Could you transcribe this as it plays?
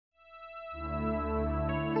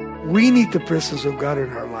We need the presence of God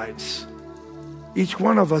in our lives. Each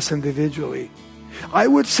one of us individually. I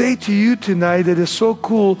would say to you tonight that it's so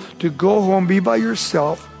cool to go home, be by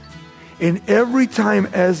yourself, and every time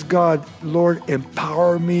ask God, Lord,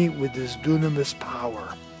 empower me with this dunamis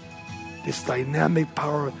power, this dynamic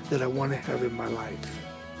power that I want to have in my life.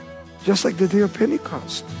 Just like the day of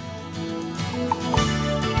Pentecost.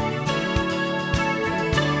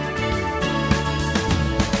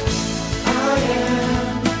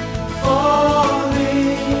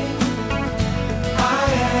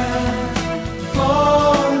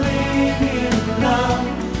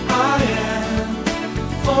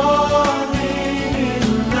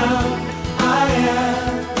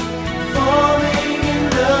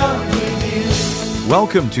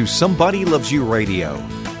 Welcome to Somebody Loves You Radio,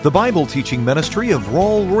 the Bible teaching ministry of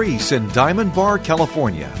Raul Ries in Diamond Bar,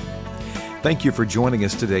 California. Thank you for joining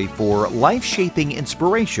us today for life-shaping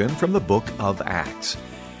inspiration from the book of Acts.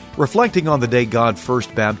 Reflecting on the day God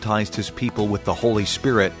first baptized His people with the Holy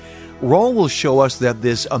Spirit, Raul will show us that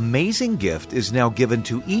this amazing gift is now given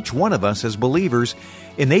to each one of us as believers,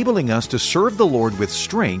 enabling us to serve the Lord with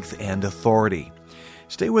strength and authority.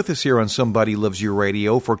 Stay with us here on Somebody Loves You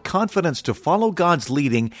Radio for confidence to follow God's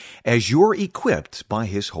leading as you're equipped by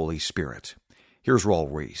His Holy Spirit. Here's Raul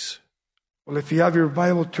Ries. Well, if you have your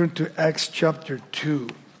Bible, turn to Acts chapter 2.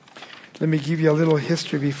 Let me give you a little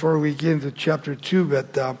history before we get into chapter 2.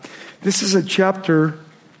 But this is a chapter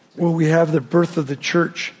where we have the birth of the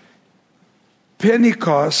church.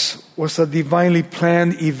 Pentecost was a divinely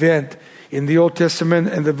planned event in the Old Testament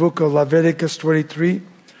and the book of Leviticus 23.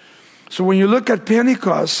 So when you look at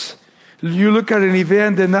Pentecost, you look at an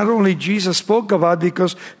event that not only Jesus spoke about,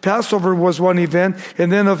 because Passover was one event,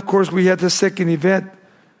 and then of course we had the second event,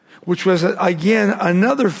 which was again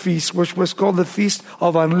another feast, which was called the Feast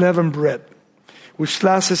of Unleavened Bread, which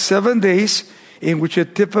lasted 7 days, in which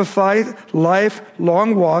it typified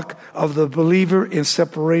lifelong walk of the believer in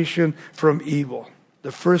separation from evil.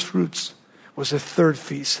 The first fruits was the third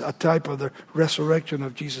feast, a type of the resurrection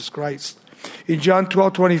of Jesus Christ. In John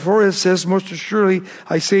 12:24, it says, "Most assuredly,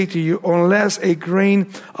 I say to you, unless a grain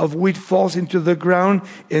of wheat falls into the ground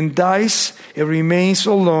and dies, it remains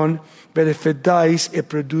alone. But if it dies, it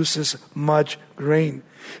produces much grain."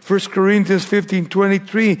 1 Corinthians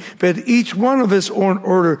 15:23, "But each one of his own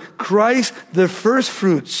order, Christ the first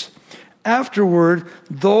fruits. Afterward,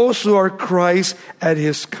 those who are Christ at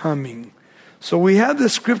His coming." So we have the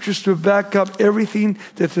scriptures to back up everything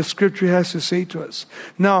that the scripture has to say to us.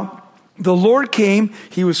 Now, the Lord came,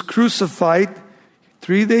 He was crucified.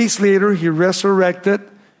 3 days later, He resurrected.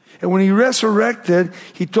 And when He resurrected,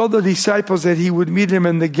 He told the disciples that He would meet Him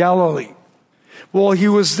in the Galilee. Well, He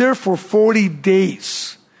was there for 40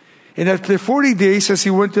 days. And after 40 days, as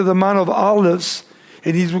He went to the Mount of Olives,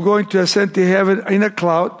 and He's going to ascend to heaven in a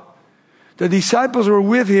cloud, the disciples were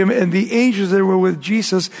with Him, and the angels that were with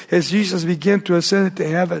Jesus, as Jesus began to ascend to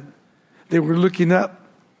heaven, they were looking up.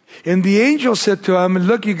 And the angel said to him,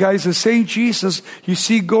 "Look, you guys, the same Jesus you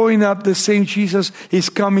see going up, the same Jesus is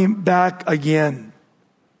coming back again."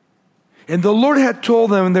 And the Lord had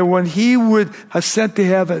told them that when He would ascend to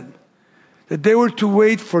heaven, that they were to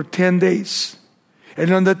wait for 10 days.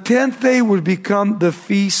 And on the 10th day would become the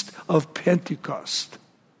Feast of Pentecost,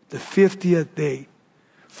 the 50th day.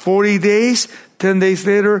 40 days, 10 days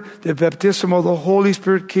later, the baptism of the Holy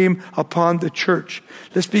Spirit came upon the church.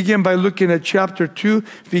 Let's begin by looking at chapter 2,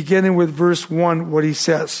 beginning with verse 1, what he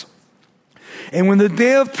says. "And when the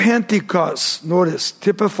day of Pentecost," notice,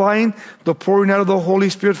 typifying the pouring out of the Holy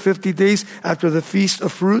Spirit 50 days after the Feast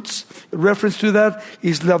of Fruits. A reference to that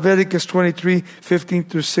is Leviticus 23, 15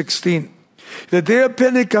 through 16. "The day of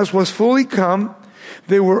Pentecost was fully come.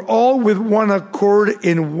 They were all with one accord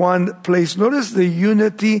in one place." Notice the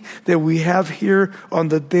unity that we have here on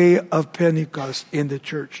the day of Pentecost in the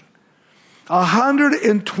church.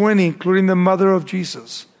 120, including the mother of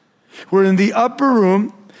Jesus, were in the upper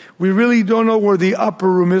room. We really don't know where the upper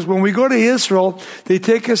room is. When we go to Israel, they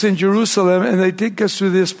take us in Jerusalem and they take us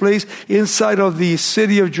to this place inside of the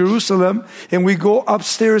city of Jerusalem. And we go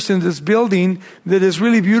upstairs in this building that is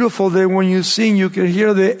really beautiful. That when you sing, you can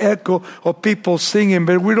hear the echo of people singing.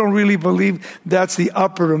 But we don't really believe that's the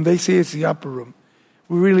upper room. They say it's the upper room.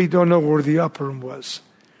 We really don't know where the upper room was.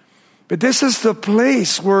 But this is the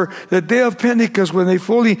place where the day of Pentecost, when they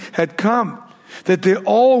fully had come, that they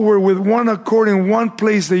all were with one accord in one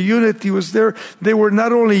place. The unity was there. They were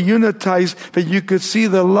not only unitized, but you could see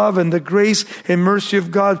the love and the grace and mercy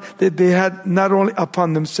of God that they had not only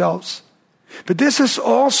upon themselves. But this is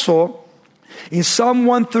also in Psalm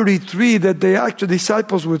 133 that the actual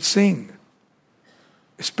disciples would sing,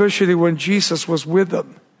 especially when Jesus was with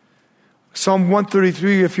them. Psalm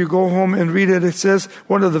 133, if you go home and read it, it says,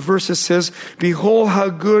 one of the verses says, "Behold how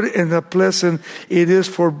good and how pleasant it is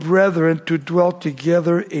for brethren to dwell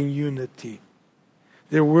together in unity."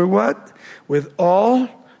 They were what? With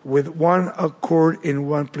one accord in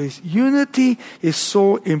one place. Unity is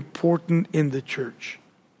so important in the church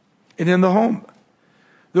and in the home.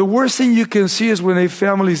 The worst thing you can see is when a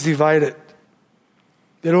family is divided.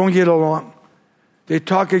 They don't get along. They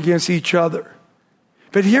talk against each other.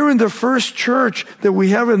 But here in the first church that we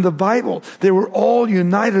have in the Bible, they were all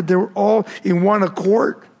united. They were all in one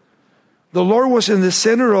accord. The Lord was in the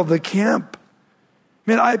center of the camp.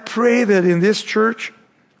 Man, I pray that in this church,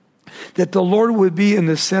 that the Lord would be in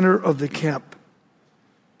the center of the camp.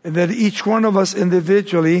 And that each one of us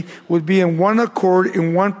individually would be in one accord,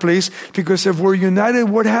 in one place. Because if we're united,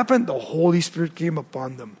 what happened? The Holy Spirit came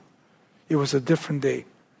upon them. It was a different day.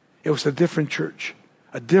 It was a different church.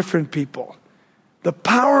 A different people. The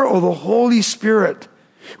power of the Holy Spirit.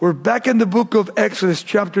 We're back in the book of Exodus,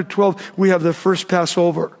 chapter 12. We have the first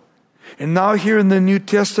Passover. And now here in the New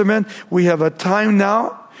Testament, we have a time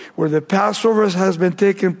now where the Passover has been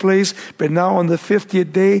taking place. But now on the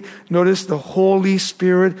 50th day, notice the Holy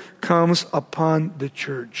Spirit comes upon the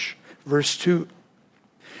church. Verse 2.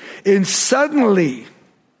 "And suddenly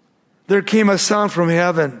there came a sound from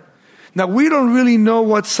heaven." Now, we don't really know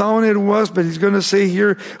what sound it was, but he's going to say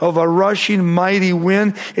here of a rushing mighty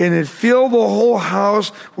wind, and it filled the whole house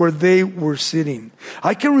where they were sitting.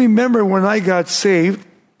 I can remember when I got saved,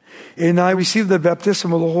 and I received the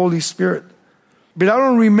baptism of the Holy Spirit. But I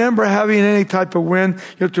don't remember having any type of wind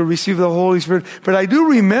to receive the Holy Spirit. But I do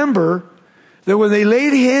remember that when they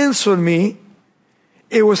laid hands on me,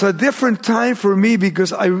 it was a different time for me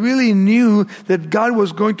because I really knew that God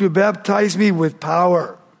was going to baptize me with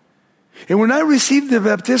power. And when I received the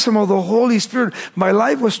baptism of the Holy Spirit, my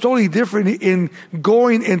life was totally different in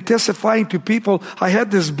going and testifying to people. I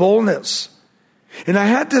had this boldness. And I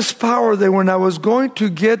had this power that when I was going to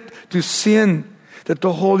get to sin, that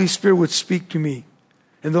the Holy Spirit would speak to me.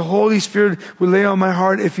 And the Holy Spirit would lay on my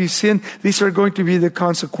heart, if you sin, these are going to be the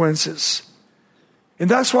consequences. And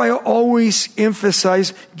that's why I always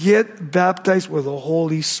emphasize, get baptized with the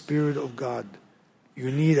Holy Spirit of God.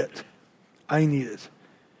 You need it. I need it.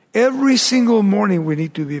 Every single morning we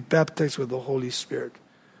need to be baptized with the Holy Spirit.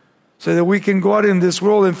 So that we can go out in this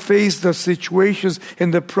world and face the situations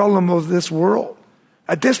and the problem of this world.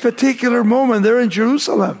 At this particular moment, they're in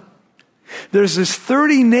Jerusalem. There's this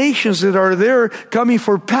 30 nations that are there coming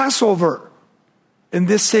for Passover. And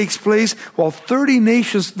this takes place while 30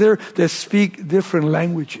 nations there that speak different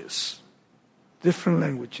languages. Different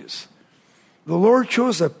languages. The Lord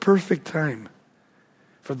chose a perfect time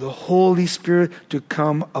for the Holy Spirit to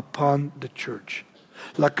come upon the church.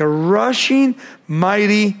 Like a rushing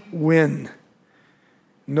mighty wind.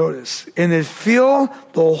 Notice. And it filled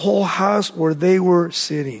the whole house where they were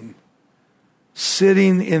sitting.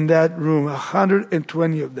 Sitting in that room.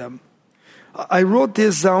 120 of them. I wrote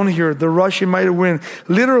this down here. The rushing mighty wind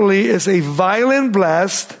literally is a violent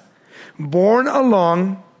blast borne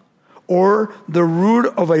along or the root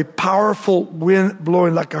of a powerful wind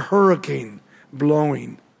blowing like a hurricane.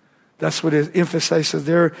 Blowing. That's what it emphasizes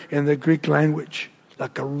there in the Greek language.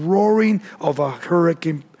 Like a roaring of a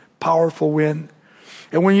hurricane, powerful wind.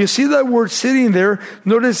 And when you see that word sitting there,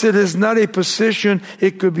 notice it is not a position.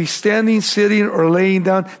 It could be standing, sitting, or laying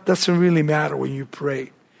down. Doesn't really matter when you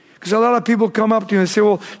pray. Because a lot of people come up to you and say,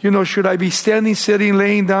 well, should I be standing, sitting,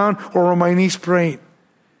 laying down, or on my knees praying?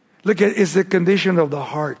 Look at, it's the condition of the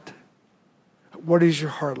heart. What is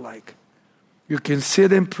your heart like? You can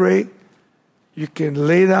sit and pray. You can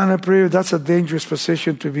lay down and pray. That's a dangerous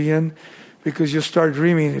position to be in because you'll start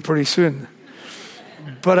dreaming pretty soon.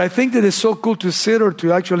 But I think that it's so cool to sit or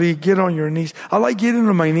to actually get on your knees. I like getting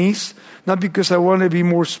on my knees, not because I want to be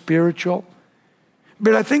more spiritual.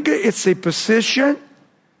 But I think it's a position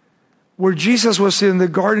where Jesus was in the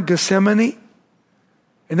Garden of Gethsemane.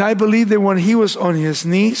 And I believe that when he was on his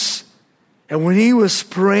knees and when he was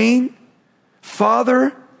praying,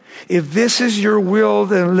 Father, if this is your will,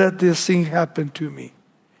 then let this thing happen to me.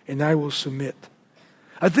 And I will submit.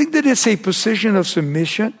 I think that it's a position of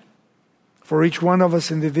submission for each one of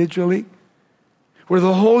us individually, where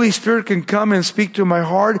the Holy Spirit can come and speak to my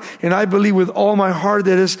heart. And I believe with all my heart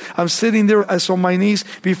that I'm sitting there as on my knees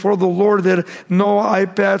before the Lord, that no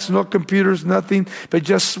iPads, no computers, nothing, but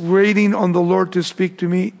just waiting on the Lord to speak to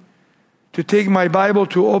me. To take my Bible,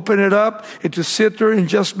 to open it up, and to sit there and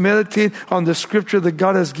just meditate on the scripture that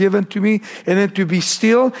God has given to me, and then to be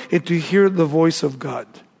still and to hear the voice of God.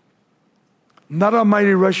 Not a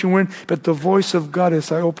mighty rushing wind, but the voice of God as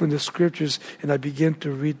I open the scriptures and I begin to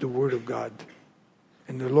read the Word of God.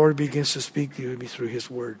 And the Lord begins to speak to you through His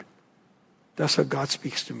Word. That's how God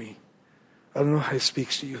speaks to me. I don't know how He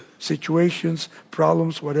speaks to you. Situations,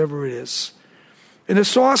 problems, whatever it is. And it's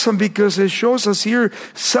so awesome because it shows us here,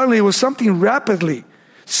 suddenly it was something rapidly.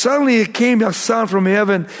 Suddenly it came a sound from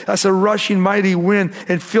heaven as a rushing mighty wind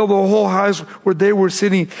and filled the whole house where they were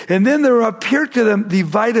sitting. And then there appeared to them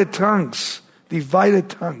divided tongues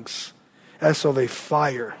as of a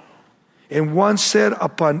fire. And one set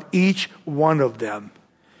upon each one of them.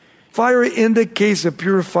 Fire indicates the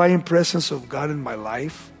purifying presence of God in my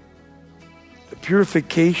life. The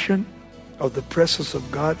purification of the presence of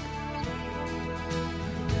God.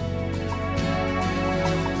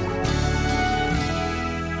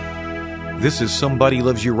 This is Somebody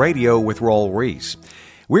Loves You Radio with Raul Ries.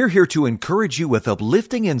 We're here to encourage you with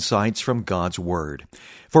uplifting insights from God's Word.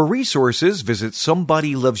 For resources, visit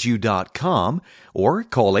somebodylovesyou.com or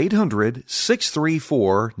call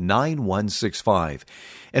 800-634-9165.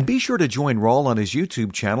 And be sure to join Raul on his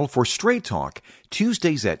YouTube channel for Straight Talk,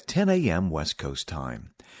 Tuesdays at 10 a.m. West Coast time.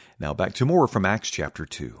 Now back to more from Acts chapter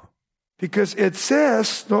 2. Because it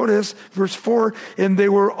says, notice verse 4, and they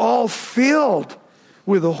were all filled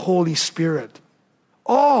with the Holy Spirit.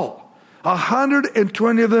 All.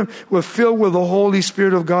 120 of them were filled with the Holy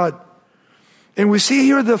Spirit of God. And we see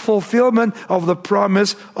here the fulfillment of the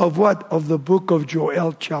promise of what? Of the book of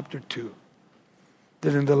Joel chapter 2.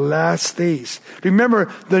 That in the last days.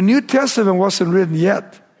 Remember, the New Testament wasn't written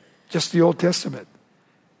yet. Just the Old Testament.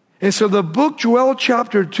 And so the book Joel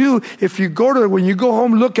chapter 2, if you go to it, when you go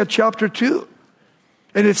home, look at chapter 2.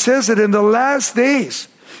 And it says that in the last days,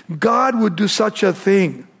 God would do such a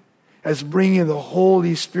thing as bringing the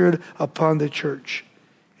Holy Spirit upon the church.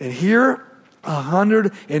 And here,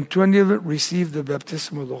 120 of them received the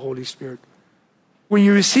baptism of the Holy Spirit. When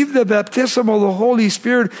you receive the baptism of the Holy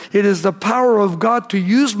Spirit, it is the power of God to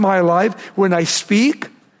use my life when I speak,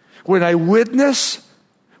 when I witness,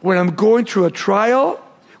 when I'm going through a trial,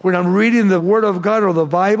 when I'm reading the Word of God or the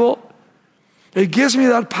Bible. It gives me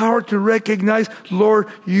that power to recognize, Lord,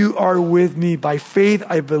 you are with me. By faith,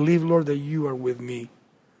 I believe, Lord, that you are with me.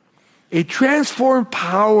 A transformed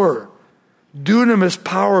power, dunamis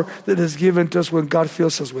power that is given to us when God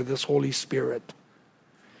fills us with His Holy Spirit.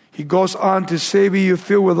 He goes on to say, be you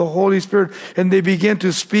filled with the Holy Spirit, and they begin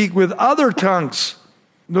to speak with other tongues.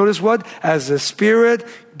 Notice what? As the Spirit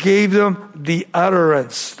gave them the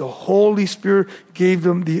utterance. The Holy Spirit gave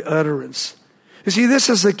them the utterance. You see, this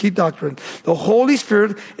is the key doctrine. The Holy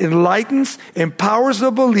Spirit enlightens, empowers the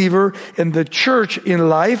believer in the church in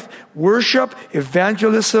life, worship,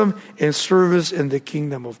 evangelism, and service in the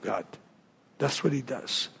kingdom of God. That's what He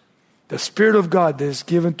does. The Spirit of God that is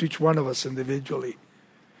given to each one of us individually.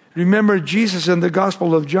 Remember, Jesus in the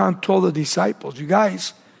Gospel of John told the disciples, you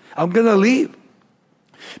guys, I'm going to leave.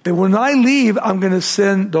 But when I leave, I'm going to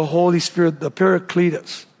send the Holy Spirit, the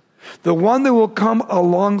Paracletus. The one that will come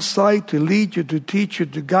alongside to lead you, to teach you,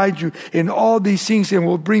 to guide you in all these things and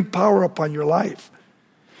will bring power upon your life.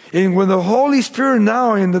 And when the Holy Spirit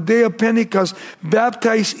now in the day of Pentecost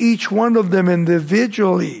baptized each one of them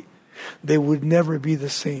individually, they would never be the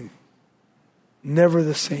same. Never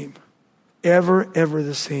the same. Ever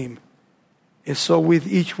the same. And so with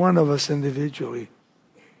each one of us individually,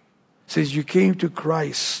 since you came to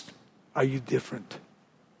Christ, are you different?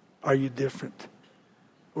 Are you different?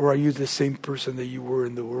 Or are you the same person that you were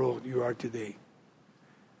in the world you are today?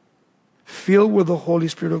 Filled with the Holy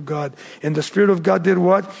Spirit of God. And the Spirit of God did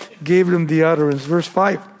what? Gave them the utterance. Verse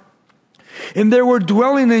 5. And there were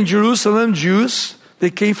dwelling in Jerusalem Jews. They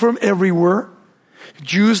came from everywhere.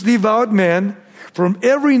 Jews, devout men, from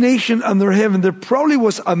every nation under heaven. There probably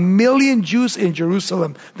was 1 million Jews in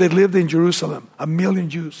Jerusalem that lived in Jerusalem. 1 million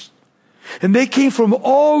Jews. And they came from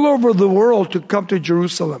all over the world to come to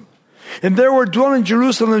Jerusalem. And there were dwelling in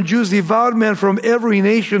Jerusalem Jews, devout men from every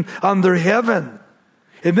nation under heaven.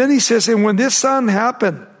 And then he says, and when this sound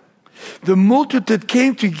happened, the multitude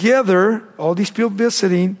came together, all these people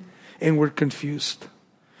visiting, and were confused.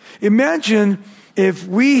 Imagine if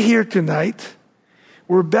we here tonight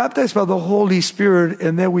were baptized by the Holy Spirit,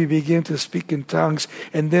 and then we begin to speak in tongues,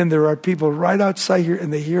 and then there are people right outside here,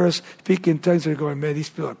 and they hear us speak in tongues, they're going, man, these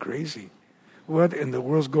people are crazy. What in the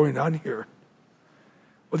world's going on here?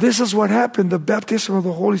 Well, this is what happened. The baptism of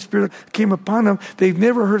the Holy Spirit came upon them. They've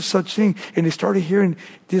never heard such thing. And they started hearing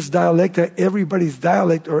this dialect, everybody's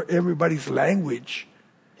dialect or everybody's language.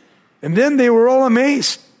 And then they were all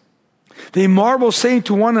amazed. They marveled, saying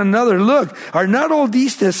to one another, look, are not all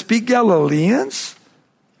these that speak Galileans?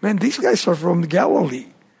 Man, these guys are from Galilee.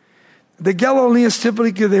 The Galileans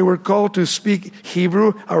typically, they were called to speak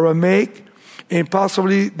Hebrew, Aramaic, and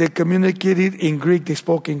possibly they communicated in Greek. They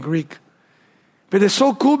spoke in Greek. But it's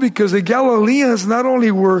so cool because the Galileans not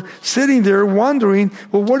only were sitting there wondering,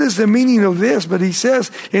 well, what is the meaning of this? But he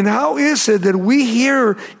says, and how is it that we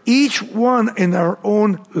hear each one in our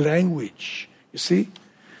own language? You see,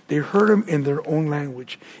 they heard him in their own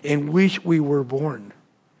language in which we were born.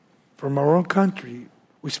 From our own country,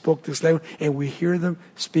 we spoke this language, and we hear them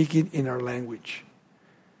speaking in our language.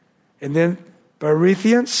 And then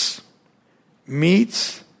Parthians,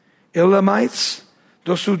 Medes, Elamites,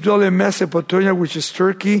 those who dwell in Mesopotamia, which is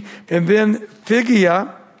Turkey, and then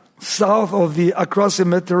Phrygia, south of across the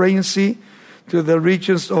Mediterranean Sea, to the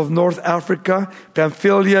regions of North Africa,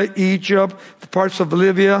 Pamphylia, Egypt, the parts of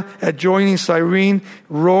Libya, adjoining Cyrene,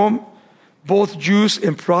 Rome, both Jews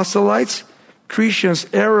and proselytes, Christians,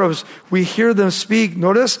 Arabs, we hear them speak,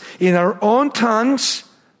 notice, in our own tongues,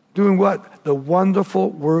 doing what? The wonderful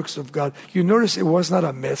works of God. You notice it was not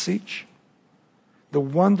a message. The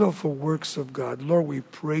wonderful works of God. Lord, we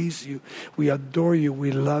praise you. We adore you.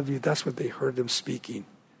 We love you. That's what they heard them speaking.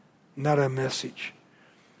 Not a message.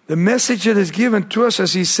 The message that is given to us,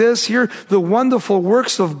 as he says here, the wonderful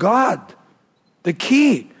works of God. The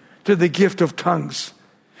key to the gift of tongues.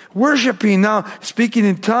 Worshiping now, speaking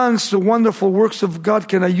in tongues, the wonderful works of God.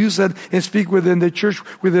 Can I use that and speak within the church,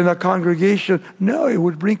 within a congregation? No, it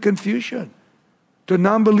would bring confusion to a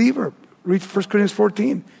non-believer. Read 1 Corinthians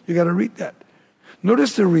 14. You got to read that.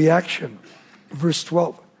 Notice the reaction. Verse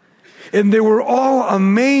 12. And they were all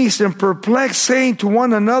amazed and perplexed, saying to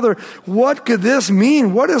one another, what could this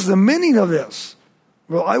mean? What is the meaning of this?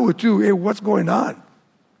 Well, I would too. Hey, what's going on?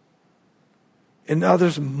 And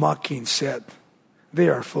others mocking said, they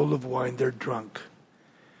are full of wine, they're drunk.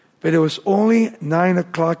 But it was only 9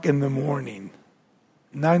 o'clock in the morning.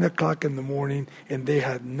 9 o'clock in the morning, and they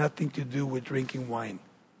had nothing to do with drinking wine.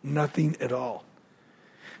 Nothing at all.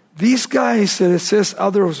 These guys that it says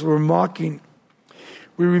others were mocking,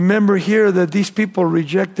 we remember here that these people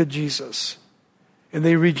rejected Jesus. And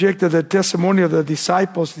they rejected the testimony of the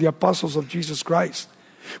disciples, the apostles of Jesus Christ.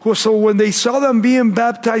 So when they saw them being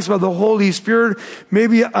baptized by the Holy Spirit,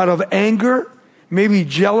 maybe out of anger, maybe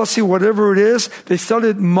jealousy, whatever it is, they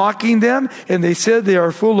started mocking them, and they said they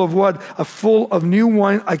are full of what? Full of new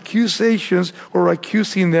wine, accusations, or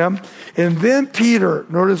accusing them. And then Peter,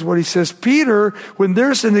 notice what he says. Peter, when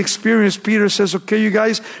there's an experience, Peter says, okay, you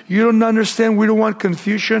guys, you don't understand, we don't want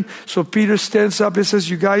confusion. So Peter stands up and says,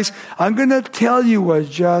 you guys, I'm going to tell you what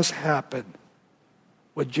just happened.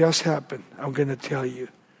 What just happened, I'm going to tell you.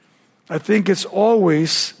 I think it's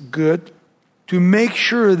always good to make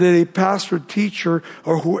sure that a pastor, teacher,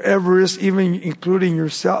 or whoever is, even including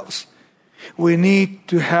yourselves, we need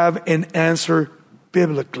to have an answer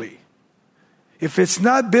biblically. If it's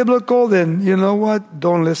not biblical, then you know what?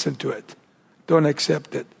 Don't listen to it. Don't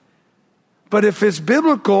accept it. But if it's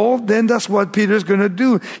biblical, then that's what Peter's going to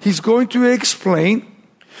do. He's going to explain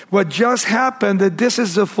what just happened, that this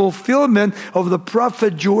is the fulfillment of the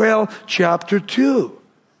prophet Joel chapter 2.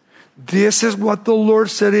 This is what the Lord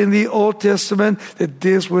said in the Old Testament, that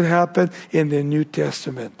this would happen in the New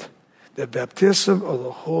Testament. The baptism of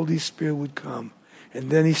the Holy Spirit would come. And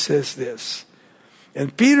then he says this.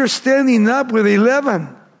 And Peter, standing up with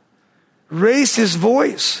 11, raised his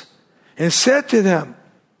voice and said to them,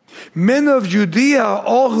 men of Judea,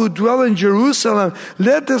 all who dwell in Jerusalem,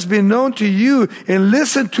 let this be known to you and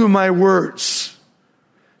listen to my words.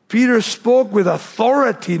 Peter spoke with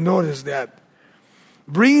authority, notice that.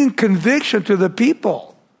 Bringing conviction to the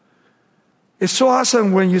people. It's so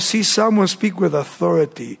awesome when you see someone speak with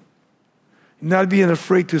authority, not being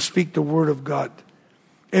afraid to speak the word of God.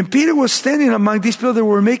 And Peter was standing among these people that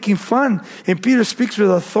were making fun. And Peter speaks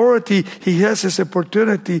with authority. He has this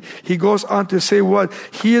opportunity. He goes on to say what?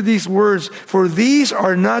 Hear these words. For these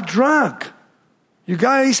are not drunk. You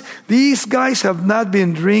guys, these guys have not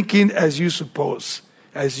been drinking as you suppose,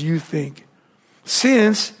 as you think.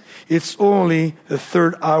 Since it's only the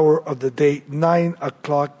third hour of the day, 9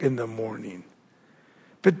 o'clock in the morning.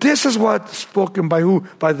 But this is what's spoken by who?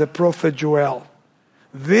 By the prophet Joel.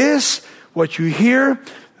 This, what you hear,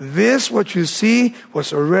 this, what you see,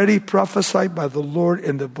 was already prophesied by the Lord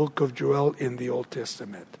in the book of Joel in the Old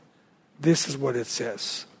Testament. This is what it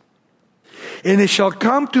says. And it shall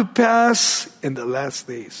come to pass in the last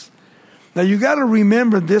days. Now you got to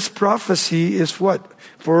remember this prophecy is what?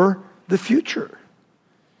 For the future.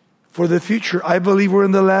 For the future. I believe we're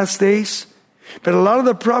in the last days. But a lot of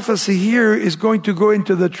the prophecy here is going to go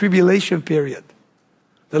into the tribulation period.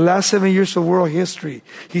 The last 7 years of world history.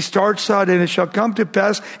 He starts out, and it shall come to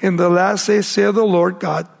pass in the last days, saith the Lord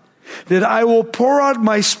God, that I will pour out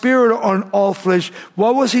my Spirit on all flesh.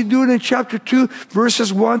 What was he doing in chapter 2,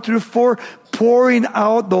 verses 1 through 4? Pouring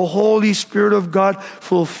out the Holy Spirit of God,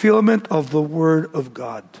 fulfillment of the Word of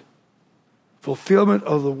God. Fulfillment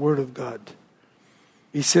of the Word of God.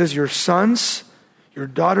 He says, your sons, your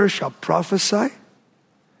daughters shall prophesy.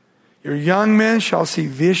 Your young men shall see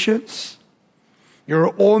visions.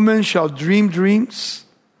 Your old men shall dream dreams.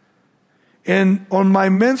 And on my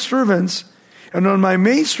men servants and on my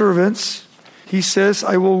maid servants, he says,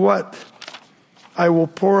 I will what? I will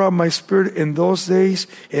pour out my Spirit in those days,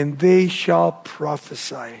 and they shall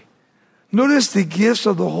prophesy. Notice the gifts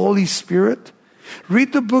of the Holy Spirit.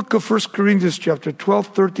 Read the book of 1 Corinthians chapter 12,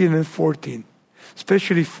 13, and 14.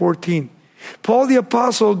 Especially 14. Paul the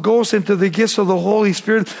Apostle goes into the gifts of the Holy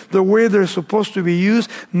Spirit, the way they're supposed to be used,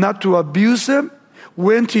 not to abuse them,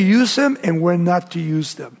 when to use them, and when not to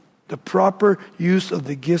use them. The proper use of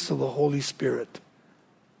the gifts of the Holy Spirit.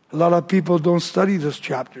 A lot of people don't study those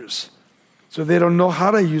chapters, so they don't know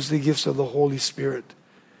how to use the gifts of the Holy Spirit.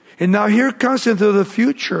 And now here comes into the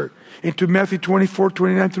future, into Matthew 24,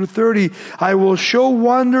 29 through 30. I will show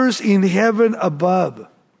wonders in heaven above,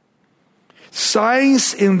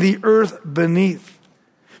 signs in the earth beneath,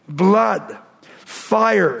 blood,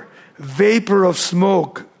 fire, vapor of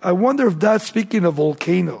smoke. I wonder if that's speaking of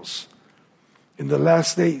volcanoes in the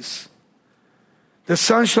last days. The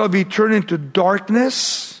sun shall be turned into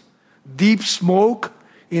darkness, deep smoke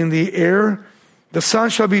in the air. The sun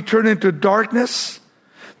shall be turned into darkness,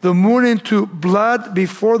 the moon into blood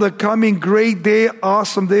before the coming great day,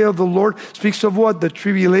 awesome day of the Lord. Speaks of what? The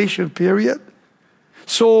tribulation period.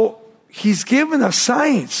 So he's given us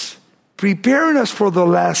signs, preparing us for the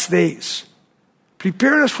last days.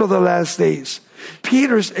 Preparing us for the last days.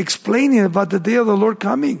 Peter's explaining about the day of the Lord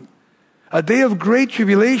coming. A day of great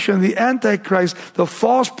tribulation, the Antichrist, the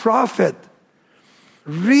false prophet.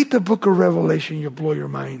 Read the book of Revelation, you'll blow your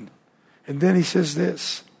mind. And then he says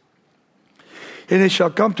this. And it shall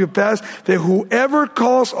come to pass that whoever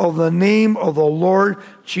calls on the name of the Lord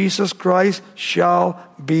Jesus Christ shall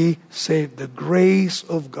be saved. The grace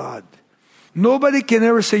of God. Nobody can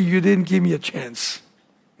ever say, you didn't give me a chance.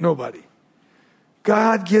 Nobody.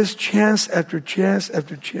 God gives chance after chance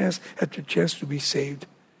after chance after chance to be saved.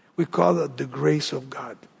 We call it the grace of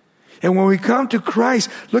God. And when we come to Christ,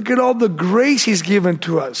 look at all the grace He's given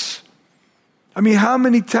to us. I mean, how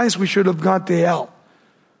many times we should have gone to hell?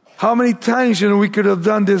 How many times, we could have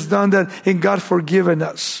done this, done that, and God forgiven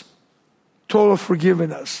us. Total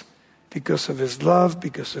forgiven us. Because of His love,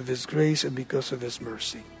 because of His grace, and because of His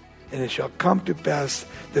mercy. And it shall come to pass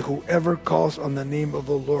that whoever calls on the name of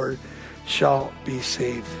the Lord shall be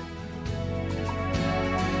saved.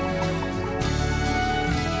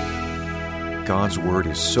 God's Word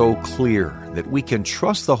is so clear that we can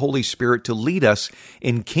trust the Holy Spirit to lead us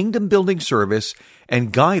in kingdom-building service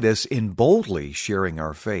and guide us in boldly sharing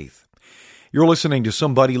our faith. You're listening to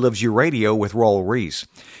Somebody Loves You Radio with Raul Ries.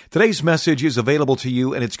 Today's message is available to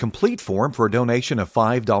you in its complete form for a donation of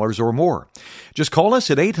 $5 or more. Just call us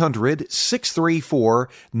at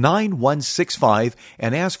 800-634-9165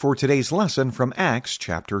 and ask for today's lesson from Acts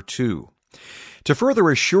chapter 2. To further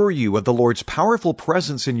assure you of the Lord's powerful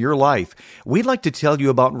presence in your life, we'd like to tell you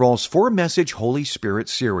about Raul's 4-message Holy Spirit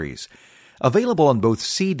series. Available on both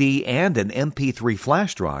CD and an MP3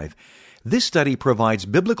 flash drive, this study provides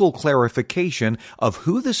biblical clarification of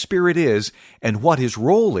who the Spirit is and what His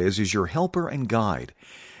role is as your helper and guide.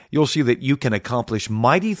 You'll see that you can accomplish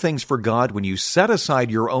mighty things for God when you set aside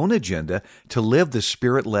your own agenda to live the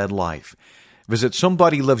Spirit-led life. Visit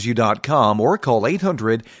SomebodyLovesYou.com or call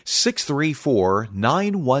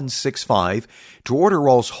 800-634-9165 to order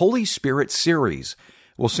Raul's Holy Spirit series.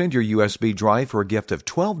 We'll send your USB drive for a gift of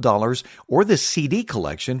 $12 or the CD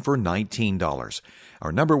collection for $19.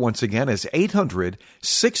 Our number once again is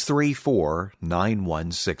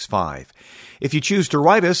 800-634-9165. If you choose to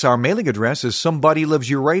write us, our mailing address is Somebody Loves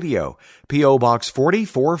You Radio, P.O. Box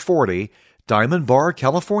 4440, Diamond Bar,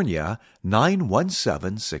 California,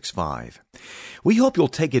 91765. We hope you'll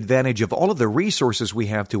take advantage of all of the resources we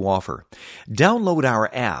have to offer. Download our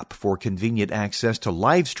app for convenient access to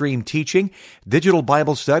live stream teaching, digital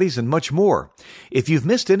Bible studies, and much more. If you've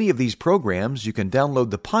missed any of these programs, you can download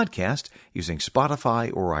the podcast using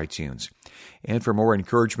Spotify or iTunes. And for more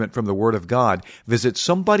encouragement from the Word of God, visit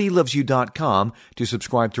SomebodyLovesYou.com to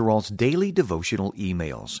subscribe to Raul's daily devotional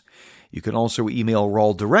emails. You can also email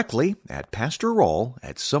Raul directly at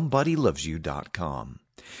PastorRaul@SomebodyLovesYou.com.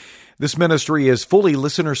 This ministry is fully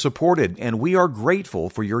listener-supported, and we are grateful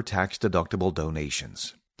for your tax-deductible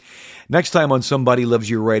donations. Next time on Somebody Loves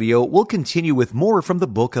You Radio, we'll continue with more from the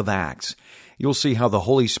book of Acts. You'll see how the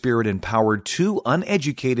Holy Spirit empowered two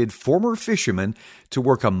uneducated former fishermen to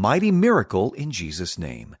work a mighty miracle in Jesus'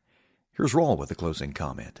 name. Here's Raul with a closing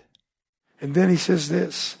comment. And then he says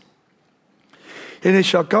this, and it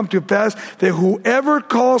shall come to pass that whoever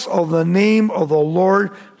calls on the name of the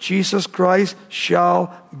Lord Jesus Christ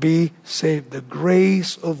shall be saved. The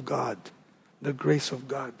grace of God. The grace of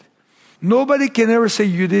God. Nobody can ever say,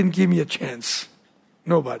 you didn't give me a chance.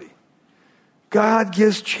 Nobody. God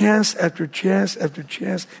gives chance after chance after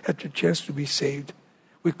chance after chance to be saved.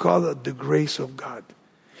 We call it the grace of God.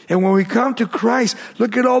 And when we come to Christ,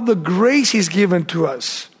 look at all the grace He's given to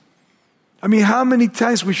us. I mean, how many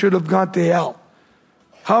times we should have gone to hell?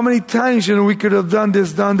 How many times, we could have done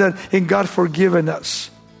this, done that, and God forgiven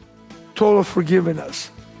us. Total forgiven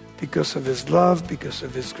us. Because of His love, because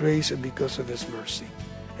of His grace, and because of His mercy.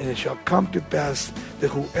 And it shall come to pass that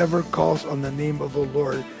whoever calls on the name of the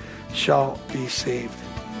Lord shall be saved.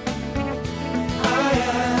 I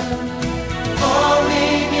am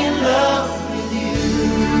falling in love with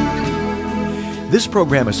you. This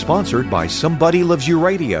program is sponsored by Somebody Loves You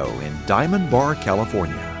Radio in Diamond Bar,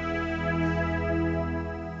 California.